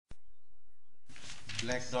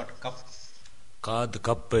Black dot cup. Kad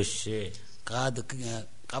kapeshe. Kad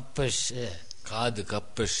kapeshe. Kad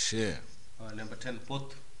kapeshe. Number 10,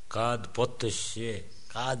 pot. Kad poteshe.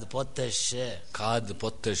 Kad poteshe. Kad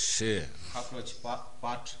poteshe. Cockroach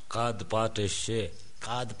pot. Kad pateshe.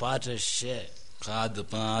 Kad pateshe. Kad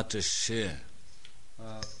pateshe.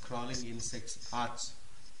 Crawling insects, arch.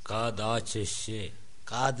 Kad acheshe.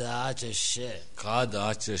 Kad acheshe. Kad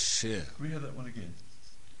acheshe. Can we hear that one again?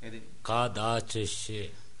 Kad acheshe.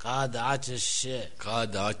 Kad acheshe.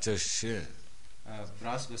 Kad acheshe.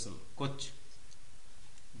 Brass vessel, koch.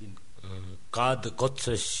 Kad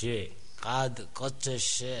kotseshe. Kad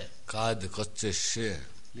kotseshe. Kad kotseshe.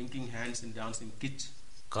 Linking hands in dancing, kitch.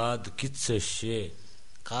 Kad kitseshe.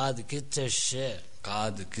 Kad kitseshe.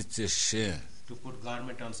 Kad kitseshe. To put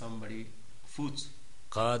garment on somebody, foots.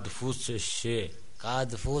 Kad futseshe. Kad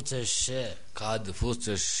futseshe. Kad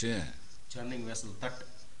futseshe. Churning vessel, tat.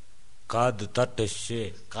 Kad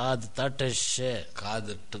tateshe. Kad tateshe.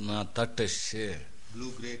 Kad tateshe.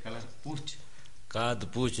 Blue grey color, pooch. Kad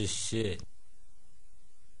pucheshe.